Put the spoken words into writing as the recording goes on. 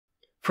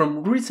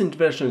From recent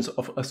versions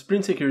of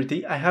Spring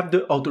Security, I have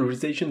the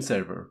authorization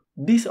server.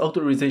 This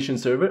authorization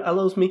server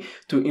allows me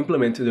to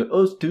implement the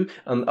OAuth2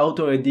 and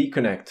OpenID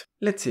Connect.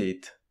 Let's see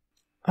it.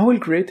 I will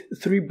create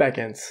 3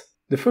 backends.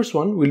 The first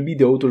one will be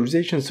the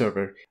authorization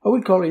server. I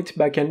will call it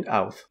backend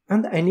auth,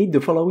 and I need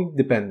the following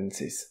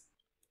dependencies: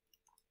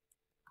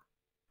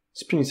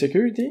 Spring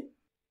Security,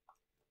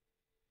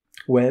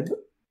 Web,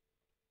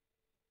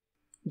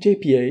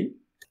 JPA,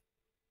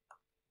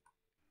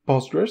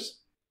 Postgres,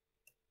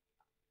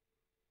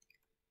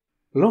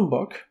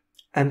 Lombok,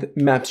 and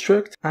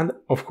Mapstruct, and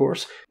of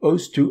course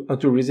OAuth2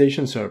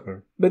 authorization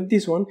server. But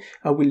this one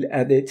I will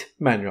add it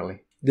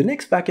manually. The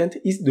next backend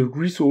is the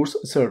resource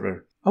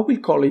server. I will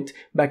call it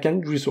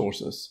backend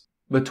resources.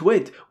 But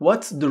wait,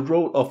 what's the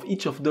role of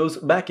each of those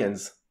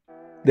backends?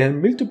 There are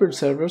multiple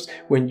servers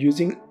when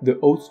using the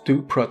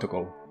OAuth2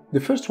 protocol.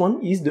 The first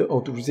one is the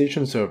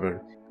authorization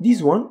server.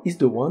 This one is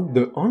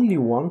the only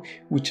one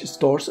which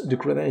stores the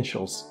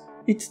credentials.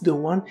 It's the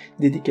one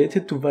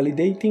dedicated to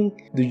validating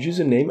the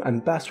username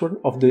and password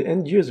of the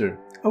end user.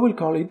 I will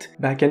call it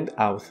backend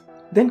auth.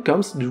 Then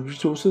comes the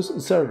resources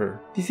server.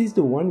 This is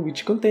the one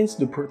which contains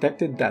the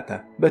protected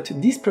data. But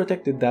this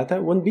protected data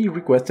won't be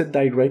requested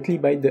directly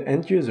by the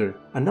end user.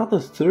 Another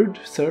third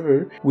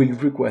server will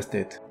request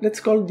it. Let's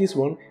call this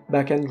one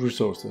backend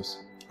resources.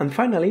 And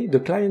finally,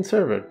 the client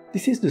server.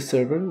 This is the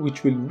server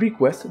which will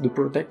request the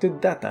protected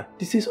data.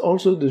 This is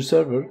also the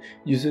server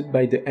used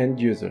by the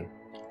end user.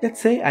 Let's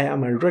say I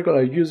am a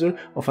regular user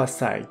of a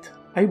site.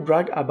 I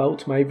brag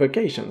about my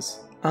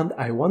vacations, and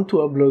I want to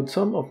upload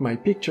some of my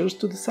pictures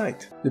to the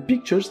site. The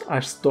pictures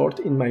are stored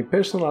in my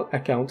personal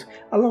account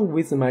along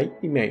with my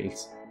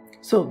emails.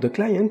 So the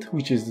client,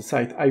 which is the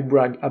site I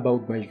brag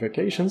about my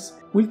vacations,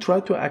 will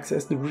try to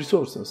access the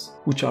resources,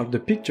 which are the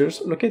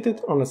pictures located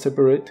on a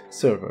separate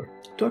server.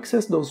 To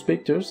access those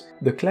pictures,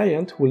 the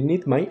client will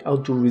need my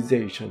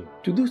authorization.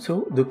 To do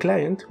so, the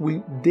client will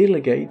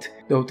delegate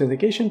the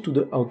authentication to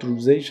the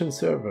authorization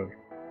server.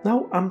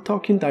 Now I'm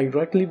talking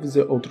directly with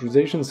the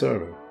authorization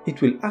server.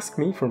 It will ask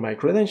me for my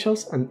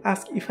credentials and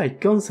ask if I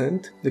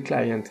consent the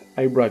client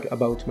I brag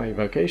about my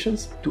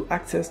vacations to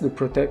access the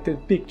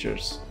protected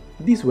pictures.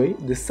 This way,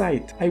 the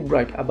site I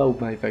brag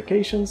about my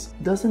vacations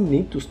doesn't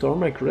need to store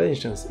my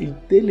credentials.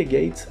 It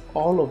delegates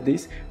all of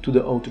this to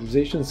the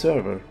authorization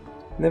server.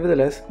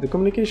 Nevertheless, the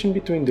communication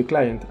between the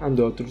client and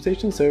the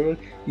authorization server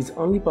is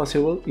only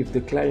possible if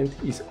the client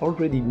is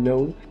already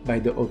known by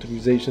the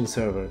authorization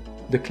server.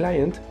 The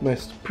client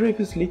must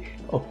previously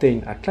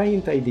obtain a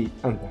client ID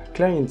and a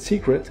client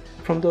secret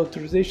from the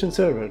authorization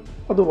server,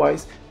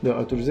 otherwise the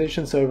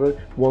authorization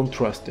server won't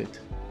trust it.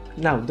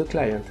 Now the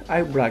client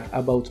I brag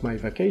about my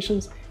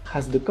vacations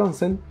has the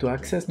consent to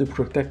access the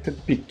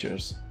protected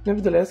pictures.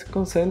 Nevertheless,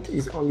 consent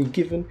is only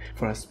given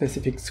for a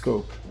specific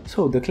scope,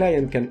 so the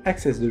client can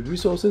access the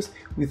resources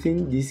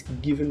within this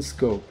given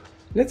scope.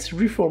 Let's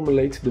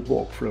reformulate the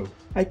workflow.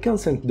 I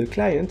consent the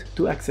client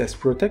to access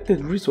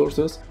protected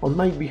resources on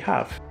my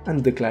behalf,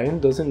 and the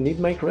client doesn't need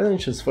my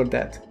credentials for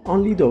that.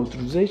 Only the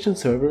authorization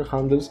server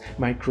handles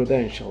my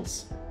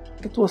credentials.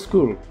 That was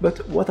cool,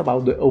 but what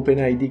about the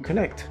OpenID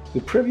Connect?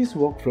 The previous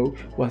workflow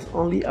was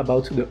only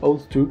about the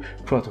OAuth2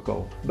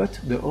 protocol, but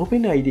the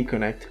OpenID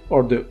Connect,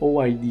 or the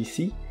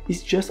OIDC,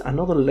 is just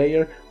another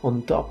layer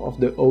on top of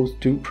the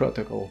OAuth2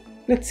 protocol.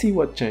 Let's see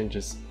what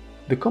changes.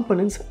 The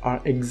components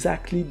are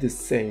exactly the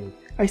same.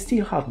 I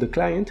still have the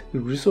client, the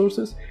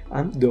resources,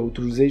 and the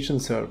authorization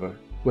server.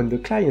 When the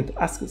client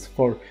asks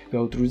for the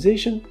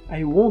authorization,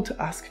 I won't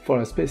ask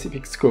for a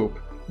specific scope,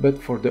 but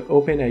for the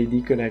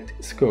OpenID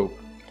Connect scope.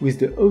 With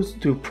the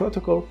OAuth2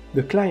 protocol,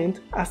 the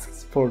client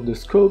asks for the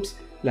scopes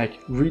like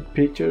read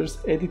pictures,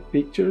 edit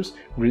pictures,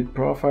 read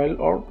profile,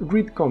 or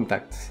read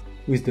contacts.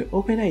 With the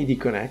OpenID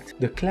Connect,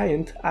 the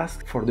client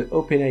asks for the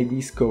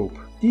OpenID scope.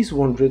 This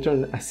won't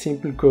return a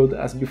simple code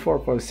as before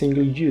for a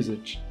single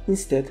usage.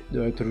 Instead,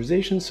 the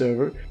authorization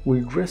server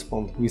will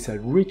respond with a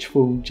rich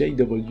full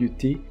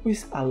JWT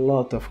with a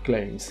lot of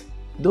claims.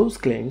 Those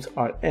claims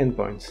are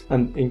endpoints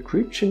and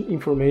encryption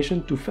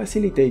information to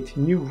facilitate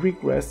new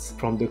requests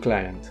from the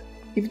client.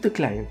 If the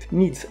client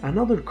needs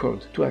another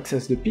code to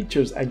access the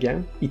pictures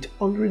again, it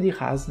already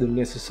has the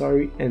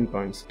necessary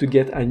endpoints to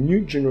get a new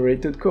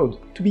generated code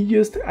to be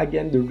used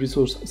against the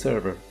resource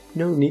server.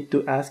 No need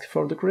to ask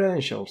for the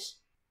credentials.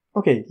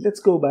 Okay, let's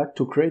go back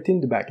to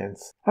creating the backends.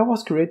 I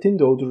was creating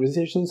the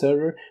authorization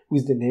server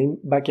with the name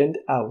backend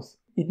auth.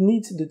 It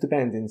needs the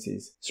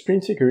dependencies: Spring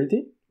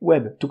Security,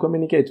 Web to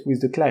communicate with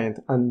the client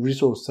and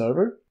resource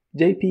server,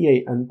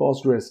 JPA and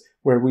Postgres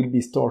where will be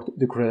stored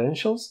the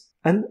credentials,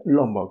 and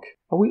Lombok.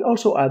 I will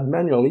also add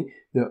manually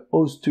the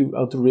OAuth2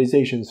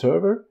 authorization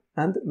server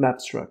and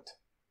Mapstruct.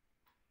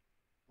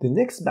 The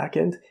next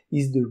backend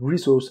is the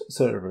resource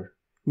server,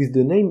 with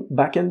the name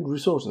backend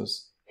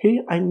resources.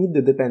 Here I need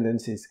the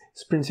dependencies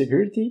Spring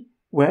Security,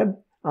 Web,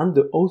 and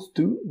the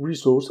OAuth2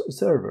 resource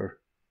server.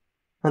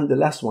 And the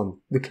last one,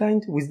 the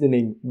client with the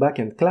name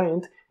backend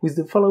client with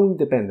the following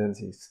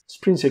dependencies: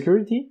 Spring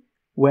Security,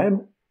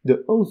 Web,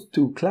 the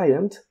OAuth2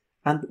 client,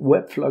 and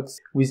Webflux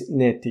with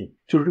netty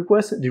to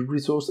request the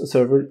resource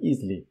server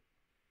easily.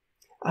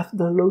 I've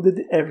downloaded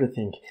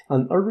everything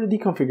and already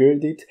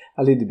configured it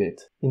a little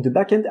bit. In the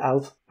backend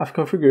auth, I've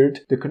configured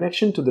the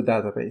connection to the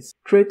database,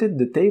 created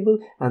the table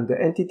and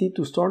the entity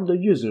to store the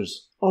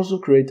users, also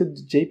created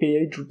the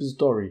JPA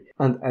repository,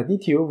 and a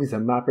DTO with a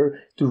mapper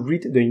to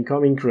read the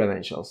incoming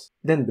credentials.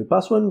 Then the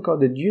password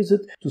encoded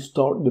used to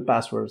store the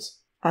passwords,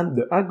 and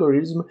the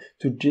algorithm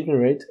to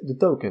generate the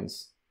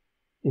tokens.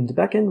 In the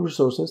backend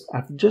resources,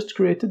 I've just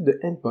created the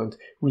endpoint,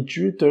 which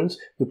returns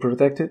the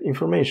protected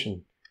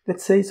information.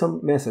 Let's say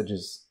some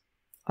messages.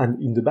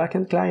 And in the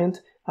backend client,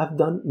 I've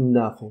done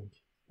nothing.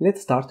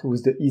 Let's start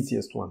with the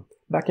easiest one,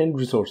 backend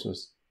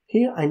resources.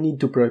 Here I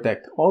need to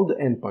protect all the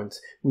endpoints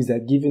with a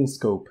given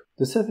scope.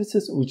 The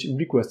services which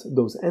request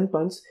those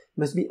endpoints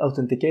must be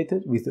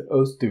authenticated with the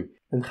OAuth2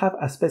 and have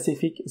a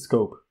specific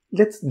scope.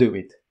 Let's do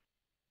it.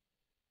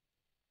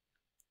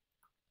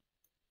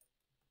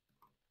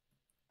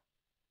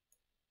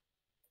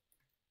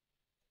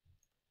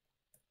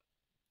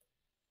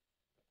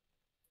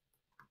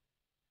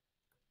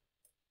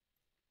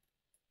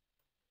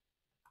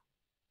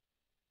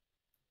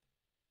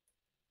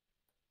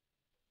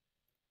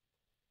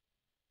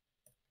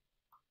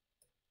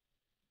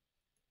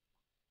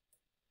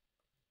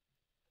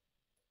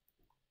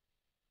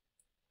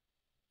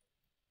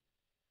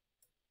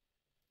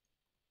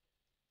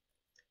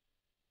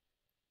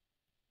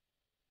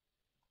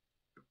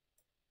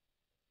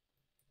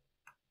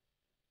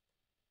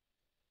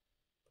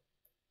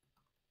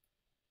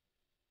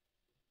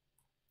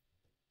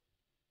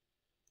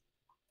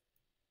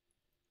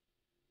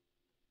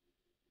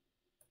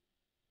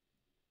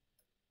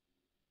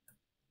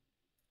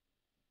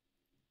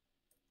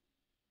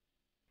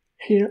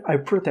 Here I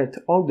protect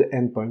all the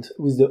endpoints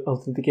with the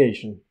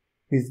authentication.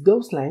 With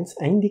those lines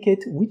I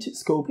indicate which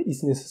scope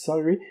is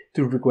necessary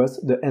to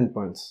request the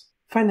endpoints.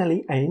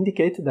 Finally, I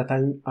indicate that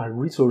I'm a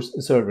resource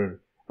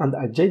server, and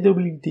a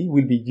JWT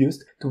will be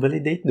used to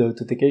validate the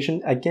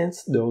authentication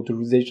against the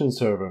authorization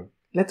server.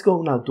 Let's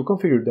go now to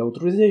configure the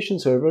authorization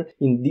server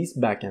in this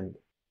backend.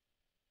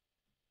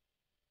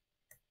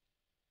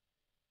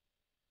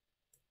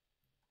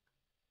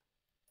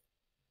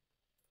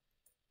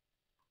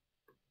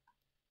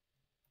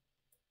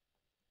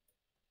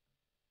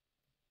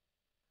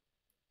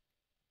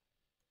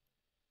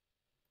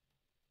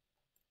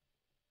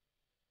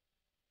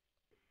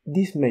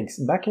 This makes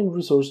backend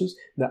resources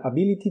the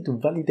ability to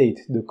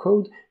validate the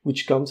code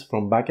which comes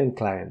from backend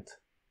client.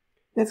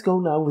 Let's go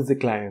now with the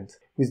client,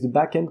 with the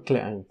backend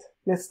client.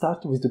 Let's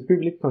start with the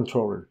public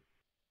controller.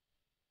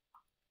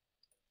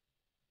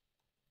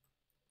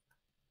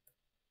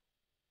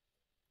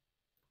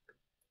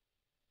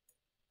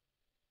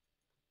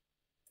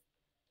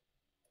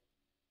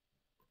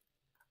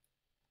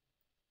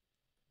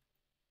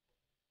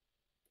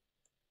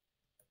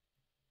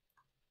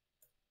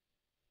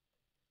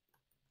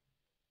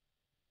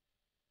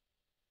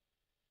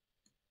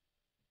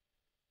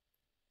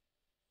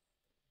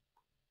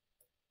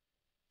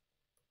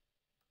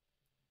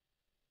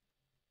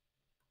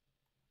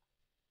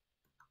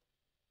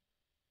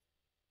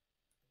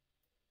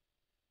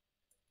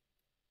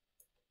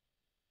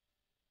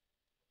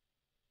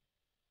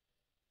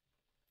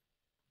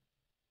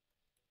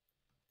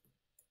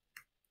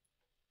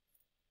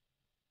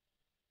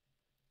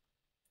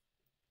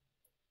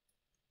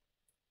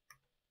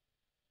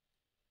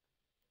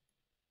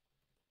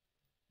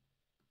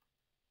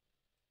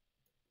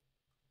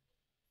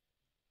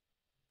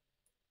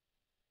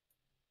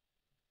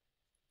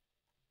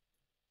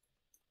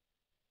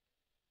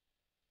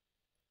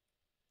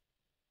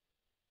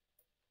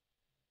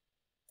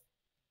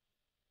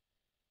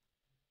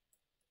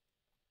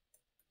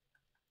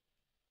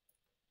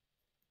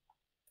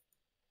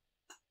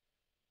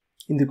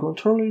 In the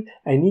controller,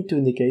 I need to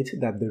indicate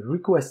that the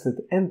requested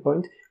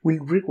endpoint will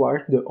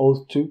require the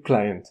OAuth2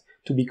 client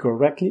to be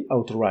correctly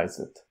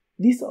authorized.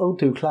 This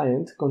OAuth2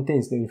 client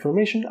contains the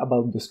information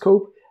about the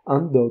scope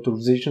and the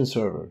authorization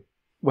server.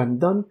 When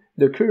done,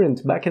 the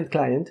current backend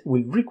client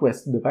will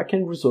request the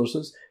backend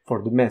resources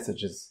for the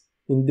messages.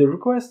 In the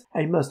request,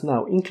 I must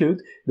now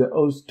include the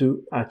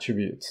OAuth2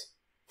 attributes.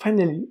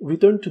 Finally,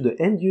 return to the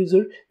end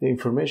user the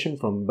information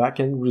from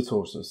backend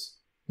resources.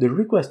 The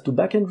request to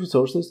backend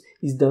resources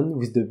is done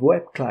with the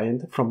web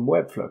client from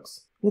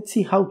Webflux. Let's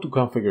see how to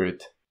configure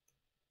it.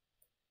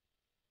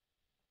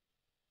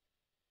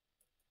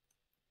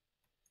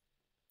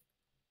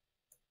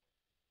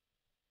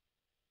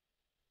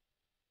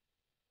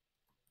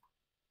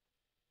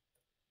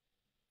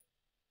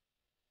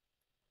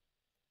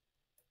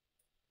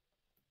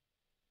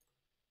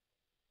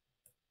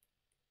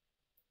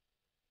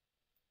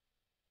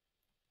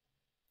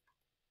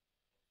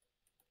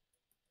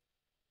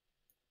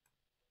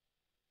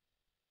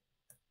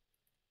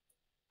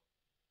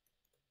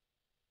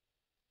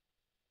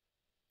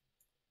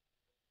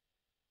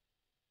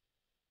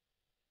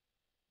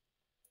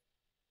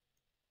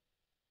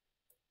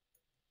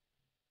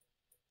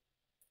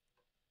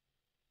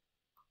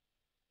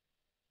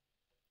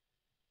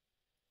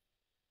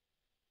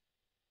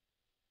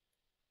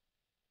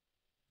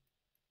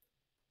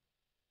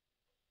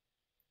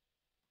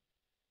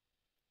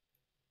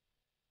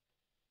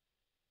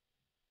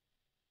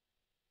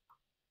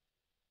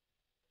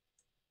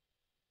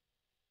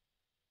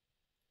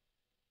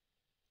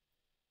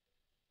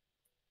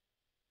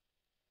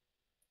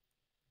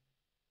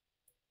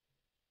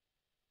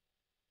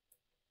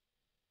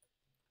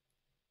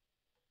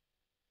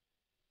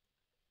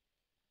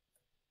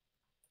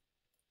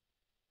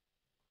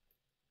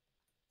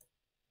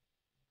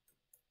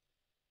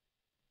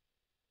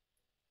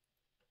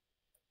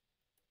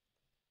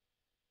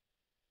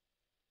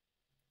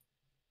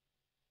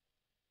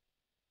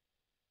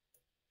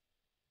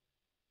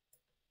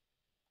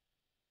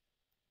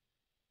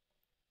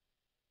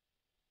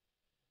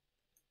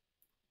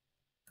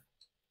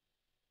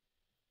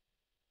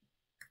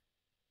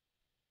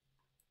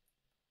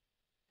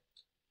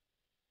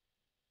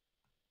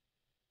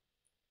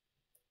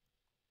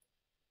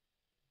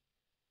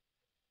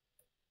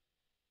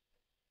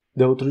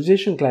 The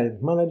Authorization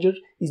Client Manager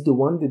is the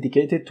one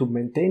dedicated to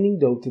maintaining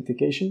the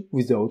authentication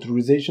with the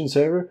authorization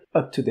server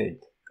up to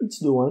date. It's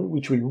the one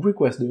which will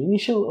request the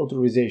initial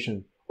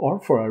authorization,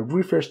 or for a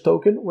refresh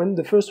token when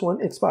the first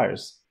one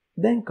expires.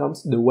 Then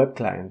comes the web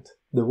client.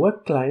 The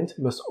web client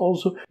must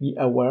also be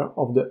aware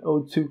of the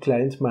OAuth2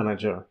 Client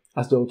Manager,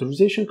 as the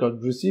authorization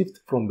code received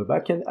from the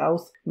backend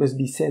auth must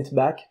be sent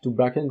back to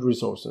backend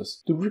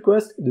resources to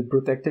request the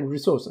protected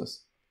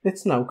resources.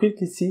 Let's now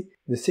quickly see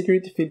the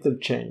security filter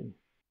chain.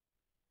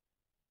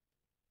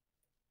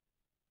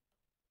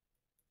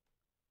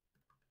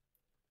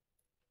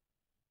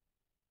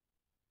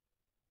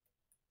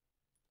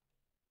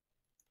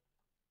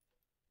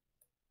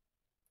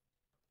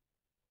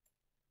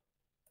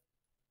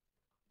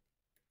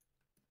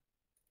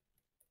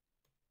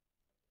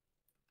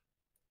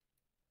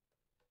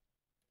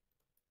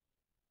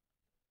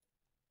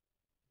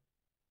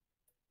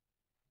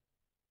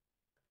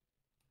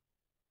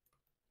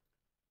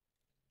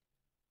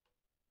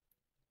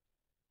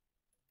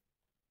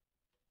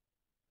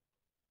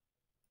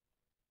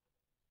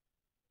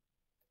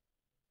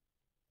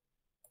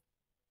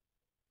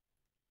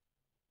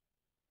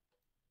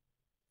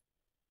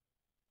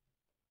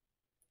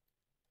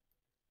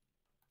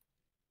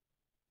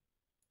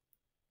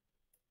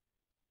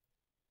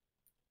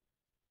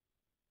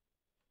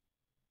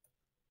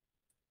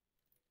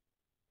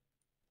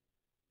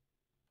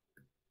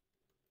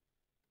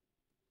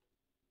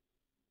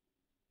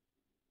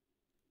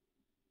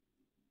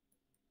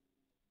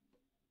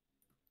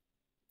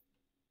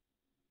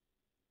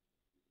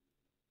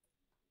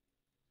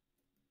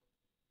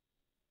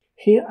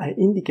 Here I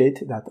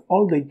indicate that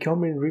all the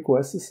incoming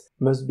requests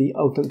must be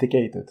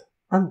authenticated.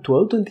 And to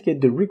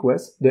authenticate the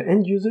request, the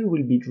end user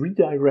will be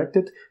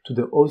redirected to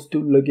the OAuth2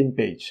 login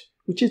page,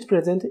 which is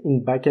present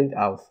in backend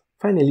auth.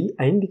 Finally,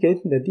 I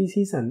indicate that this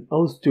is an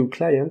OAuth2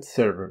 client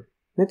server.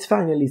 Let's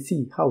finally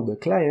see how the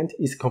client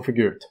is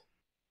configured.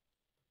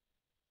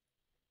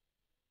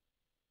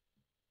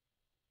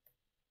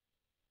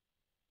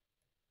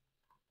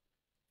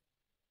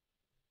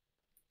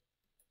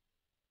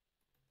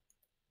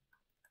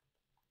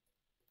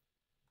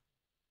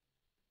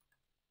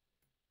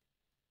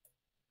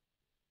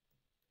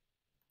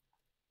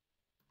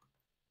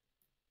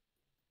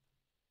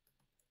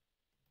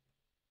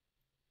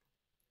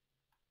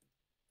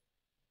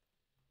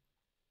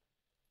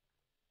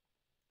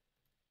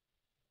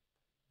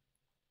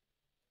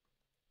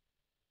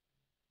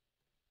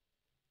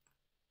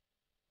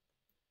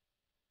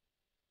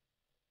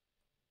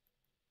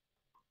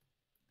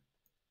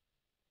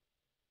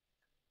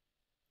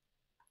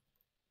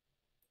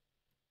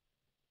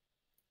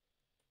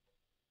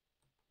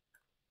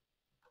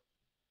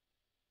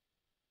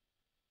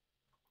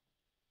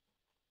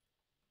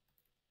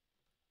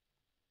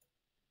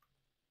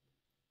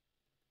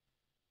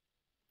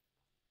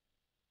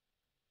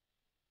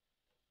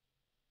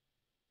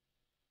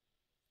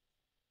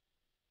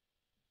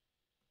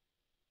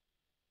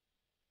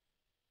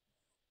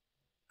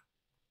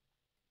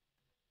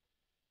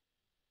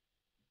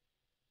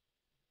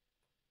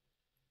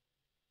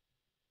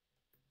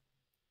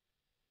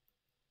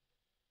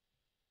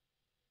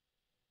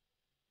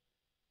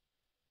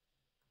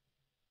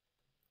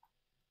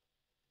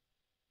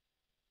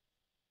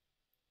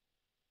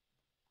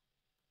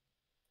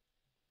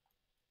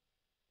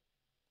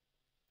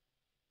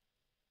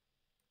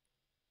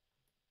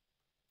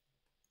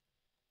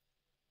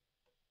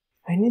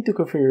 I need to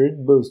configure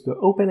both the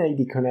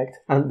OpenID Connect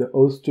and the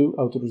OAuth2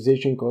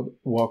 authorization code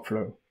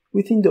workflow.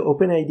 Within the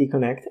OpenID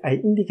Connect, I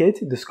indicate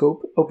the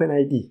scope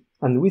OpenID,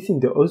 and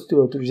within the OAuth2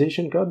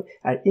 authorization code,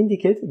 I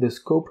indicate the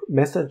scope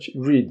message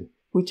read,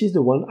 which is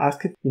the one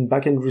asked in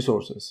backend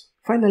resources.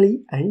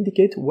 Finally, I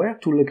indicate where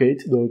to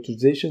locate the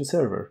authorization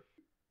server.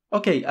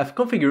 Okay, I've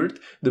configured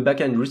the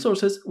backend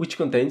resources, which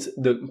contains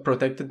the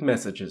protected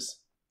messages.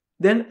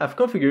 Then I've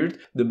configured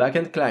the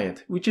backend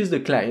client, which is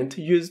the client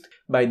used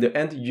by the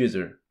end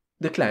user.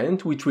 The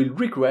client which will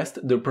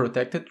request the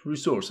protected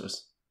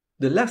resources.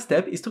 The last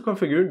step is to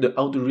configure the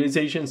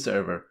authorization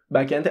server,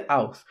 backend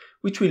auth,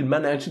 which will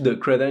manage the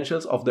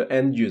credentials of the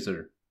end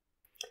user.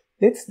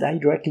 Let's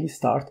directly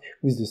start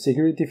with the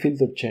security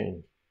filter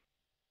chain.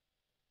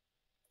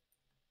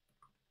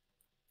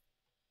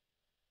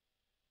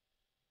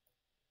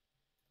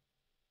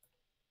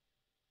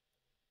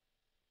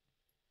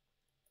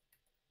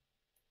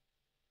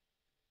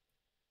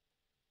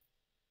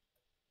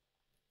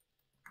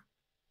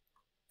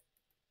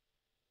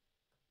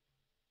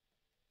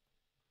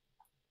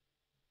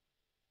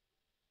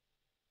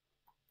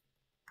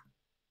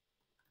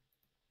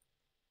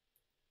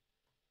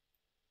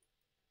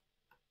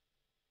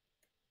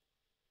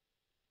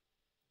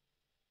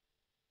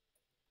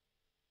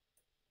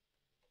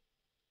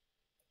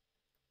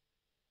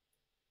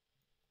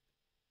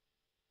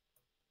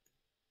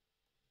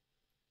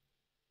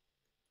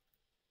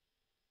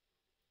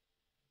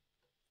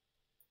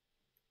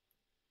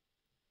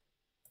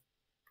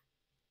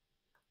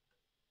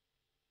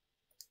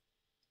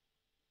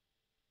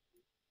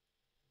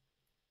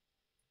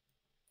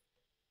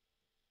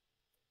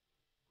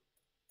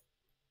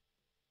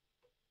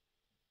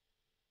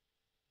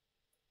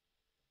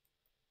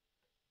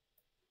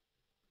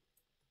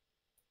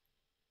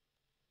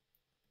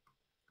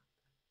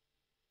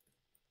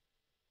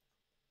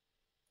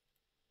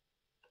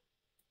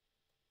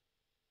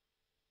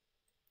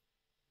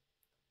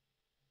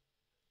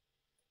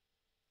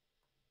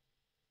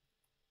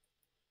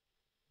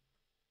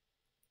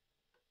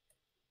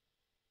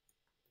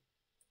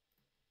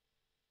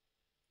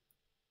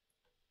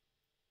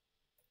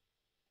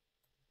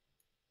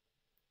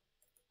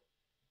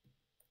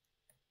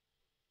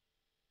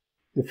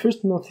 The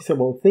first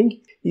noticeable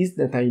thing is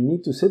that I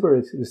need to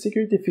separate the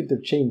security filter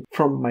chain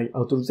from my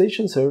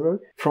authorization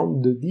server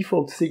from the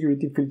default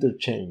security filter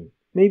chain.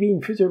 Maybe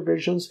in future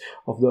versions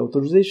of the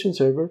authorization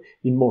server,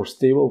 in more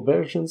stable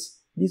versions,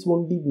 this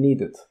won't be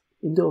needed.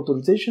 In the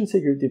authorization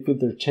security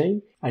filter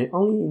chain, I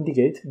only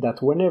indicate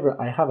that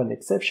whenever I have an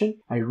exception,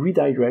 I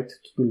redirect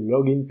to the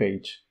login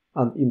page.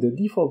 And in the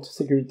default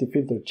security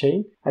filter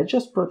chain, I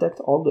just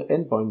protect all the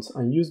endpoints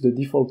and use the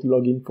default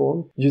login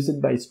form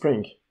used by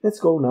Spring. Let's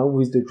go now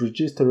with the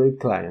registered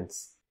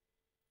clients.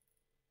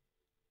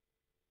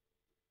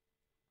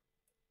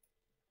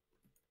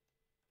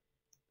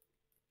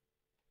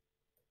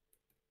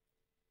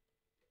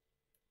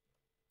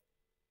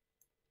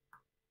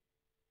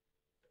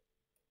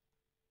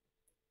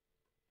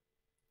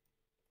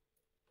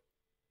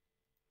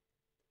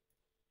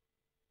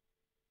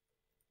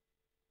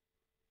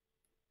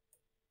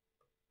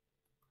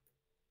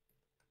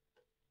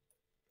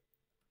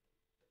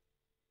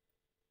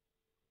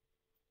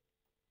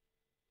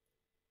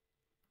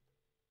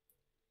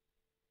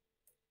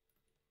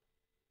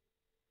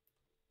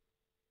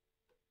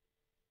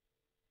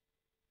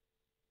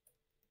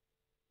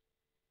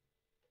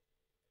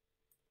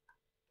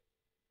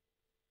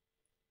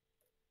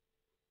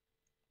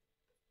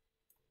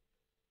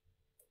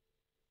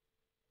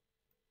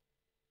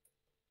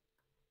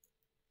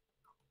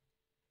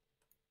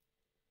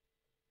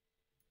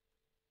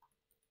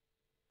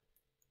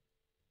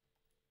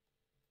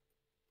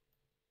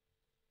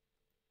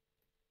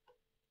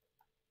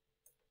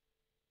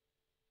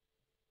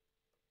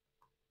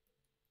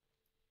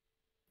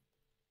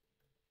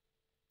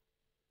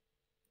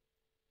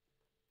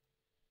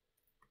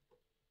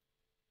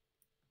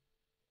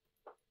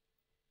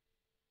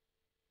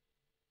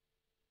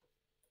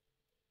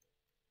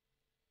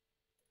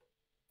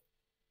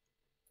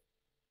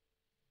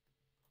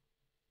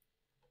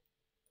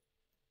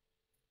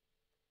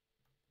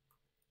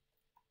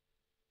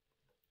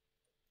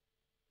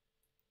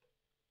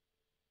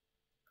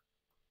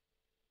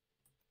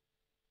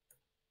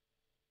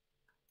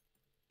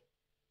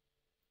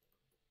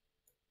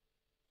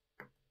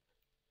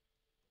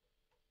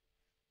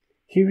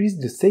 Here is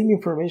the same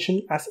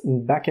information as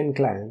in backend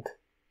client.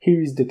 Here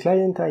is the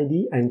client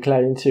ID and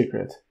client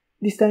secret.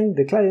 This time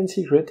the client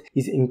secret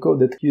is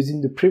encoded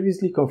using the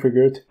previously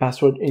configured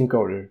password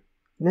encoder.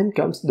 Then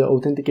comes the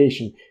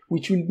authentication,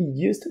 which will be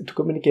used to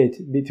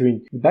communicate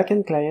between the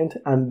backend client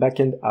and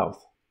backend auth.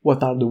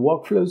 What are the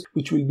workflows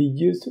which will be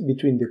used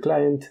between the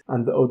client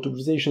and the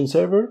authorization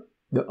server?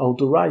 The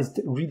authorized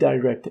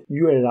redirect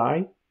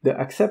URI, the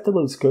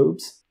acceptable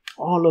scopes.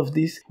 All of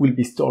this will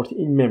be stored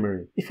in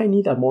memory. If I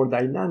need a more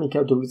dynamic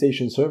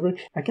authorization server,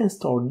 I can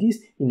store this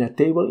in a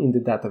table in the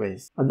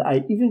database. And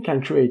I even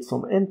can create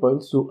some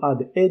endpoints to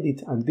add,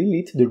 edit and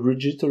delete the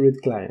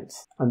registered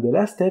clients. And the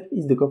last step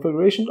is the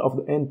configuration of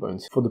the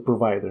endpoints for the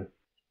provider.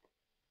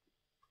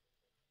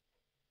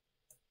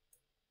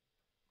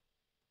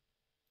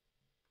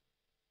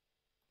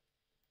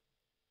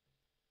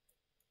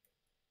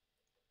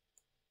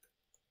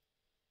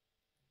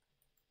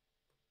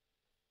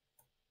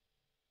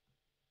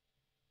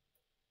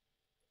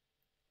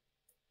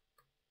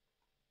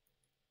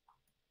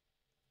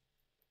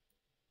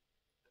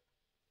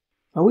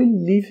 I will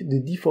leave the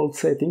default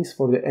settings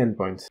for the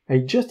endpoints. I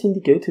just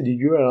indicate the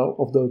URL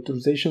of the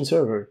authorization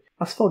server.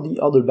 As for the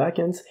other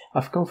backends,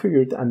 I've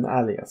configured an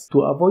alias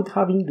to avoid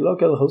having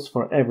localhost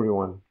for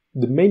everyone.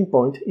 The main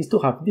point is to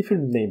have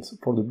different names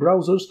for the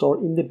browser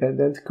store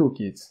independent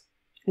cookies.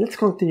 Let's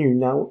continue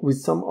now with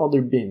some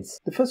other bins.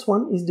 The first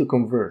one is the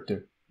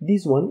converter.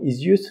 This one is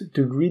used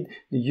to read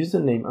the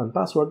username and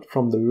password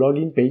from the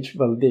login page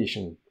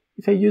validation.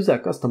 If I use a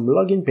custom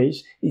login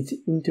page, it's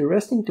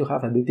interesting to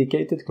have a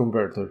dedicated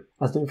converter,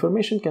 as the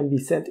information can be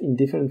sent in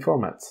different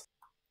formats.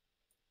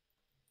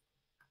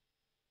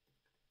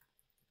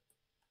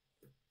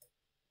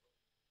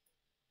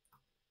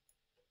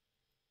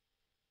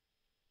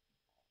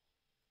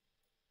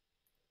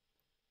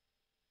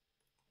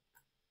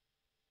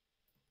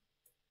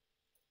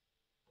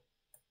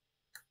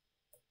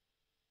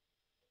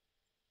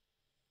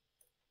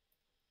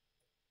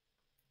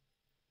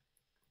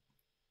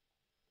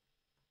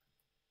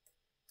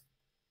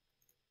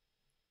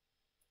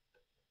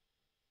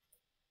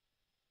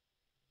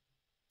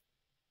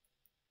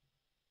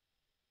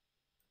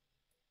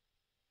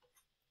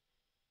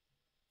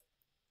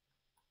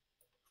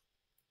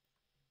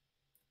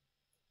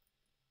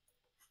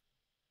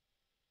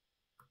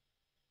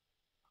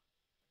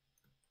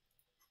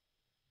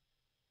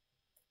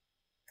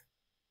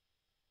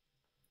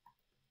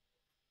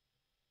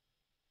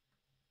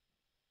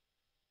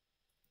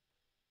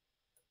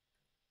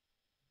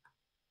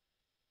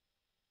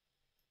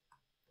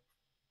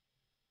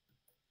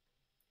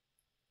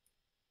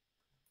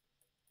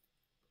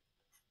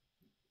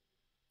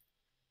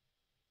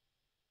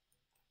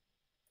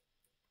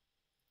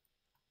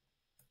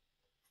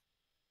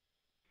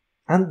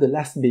 And the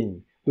last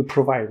bin, the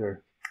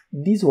provider.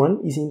 This one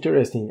is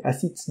interesting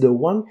as it's the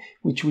one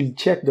which will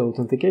check the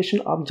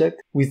authentication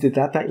object with the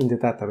data in the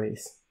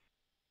database.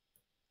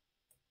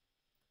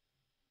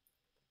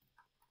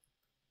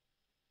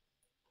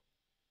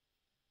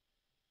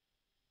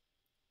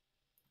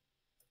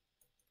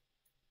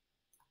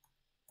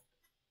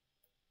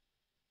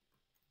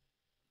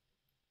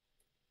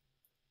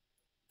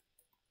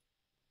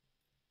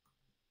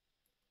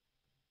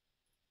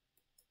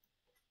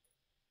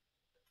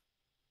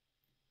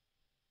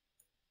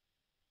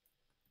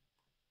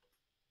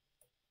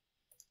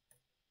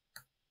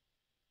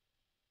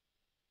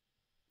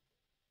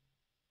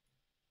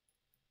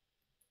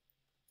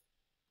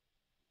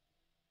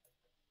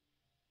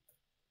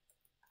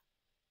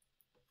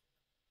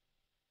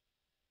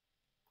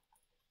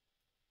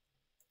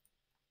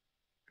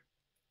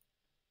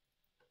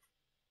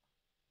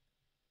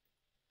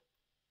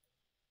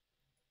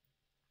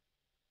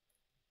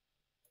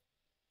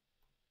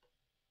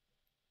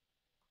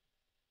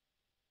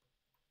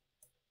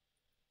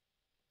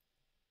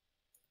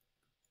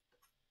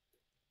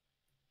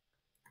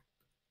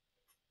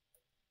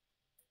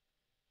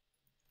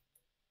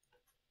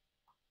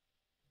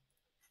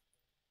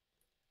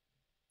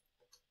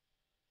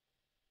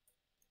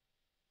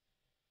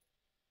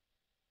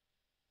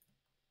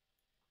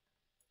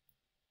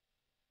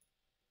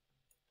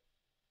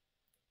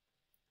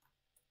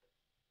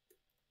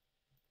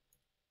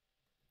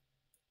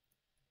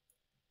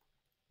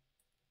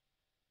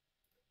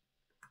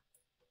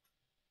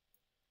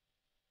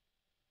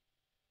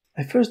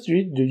 I first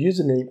read the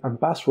username and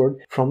password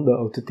from the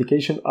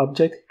authentication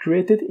object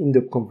created in the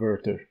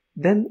converter.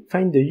 Then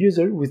find the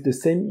user with the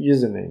same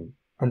username.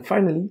 And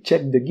finally,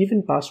 check the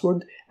given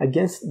password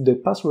against the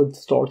password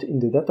stored in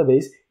the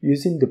database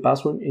using the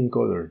password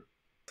encoder.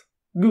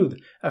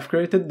 Good, I've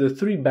created the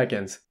three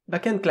backends.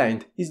 Backend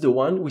client is the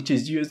one which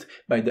is used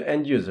by the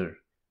end user.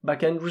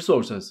 Backend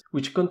resources,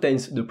 which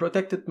contains the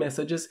protected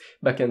messages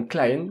backend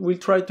client will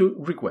try to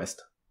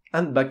request.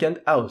 And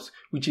backend auth,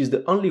 which is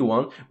the only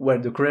one where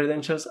the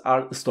credentials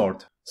are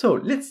stored. So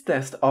let's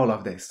test all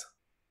of this.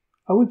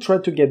 I will try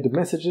to get the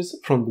messages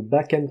from the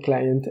backend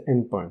client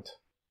endpoint.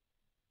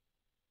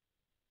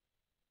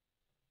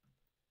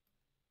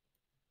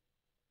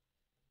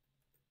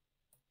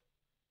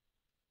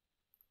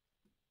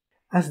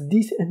 As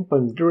this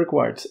endpoint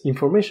requires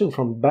information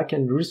from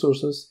backend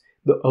resources,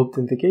 the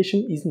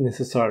authentication is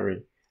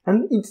necessary,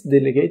 and it's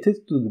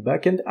delegated to the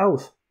backend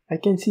auth. I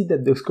can see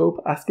that the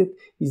scope asked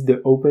is the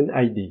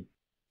OpenID.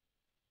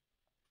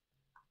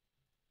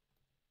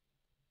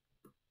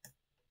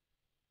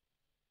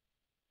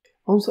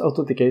 Once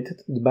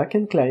authenticated, the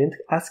backend client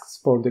asks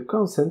for the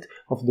consent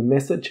of the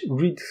message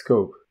read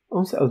scope.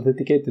 Once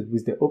authenticated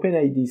with the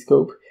OpenID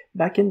scope,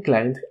 backend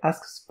client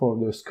asks for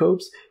the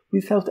scopes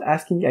without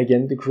asking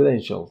again the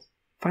credentials.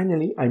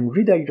 Finally, I'm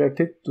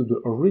redirected to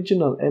the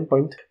original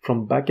endpoint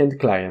from backend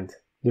client.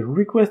 The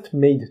request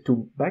made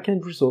to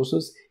backend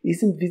resources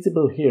isn't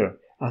visible here,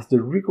 as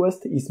the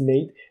request is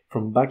made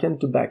from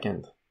backend to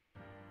backend.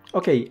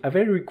 Okay, a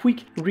very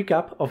quick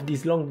recap of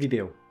this long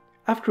video.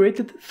 I've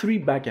created three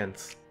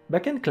backends.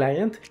 Backend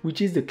client, which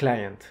is the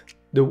client,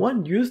 the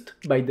one used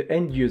by the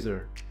end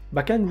user.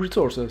 Backend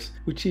resources,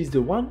 which is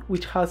the one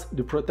which has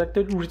the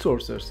protected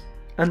resources.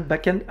 And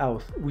backend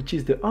auth, which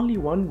is the only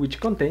one which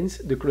contains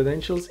the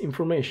credentials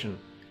information.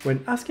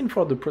 When asking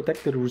for the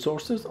protected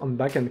resources on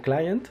backend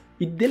client,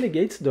 it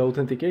delegates the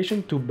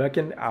authentication to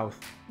backend auth.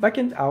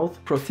 Backend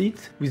auth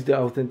proceeds with the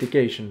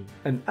authentication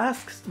and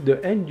asks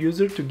the end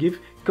user to give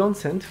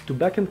consent to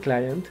backend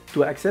client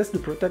to access the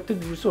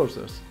protected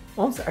resources.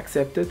 Once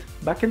accepted,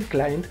 backend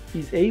client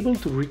is able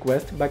to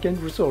request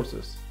backend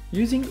resources.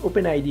 Using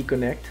OpenID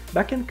Connect,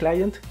 backend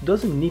client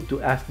doesn't need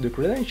to ask the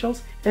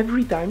credentials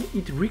every time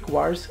it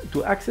requires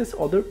to access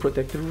other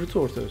protected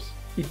resources.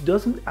 It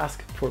doesn't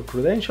ask for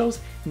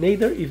credentials,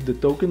 neither if the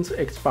tokens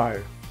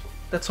expire.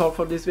 That's all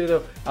for this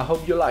video, I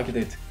hope you liked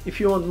it. If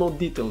you want more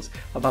details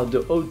about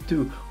the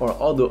OAuth2 or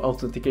other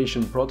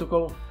authentication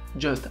protocol,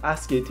 just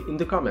ask it in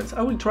the comments,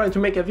 I will try to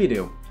make a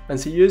video. And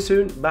see you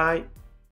soon, bye!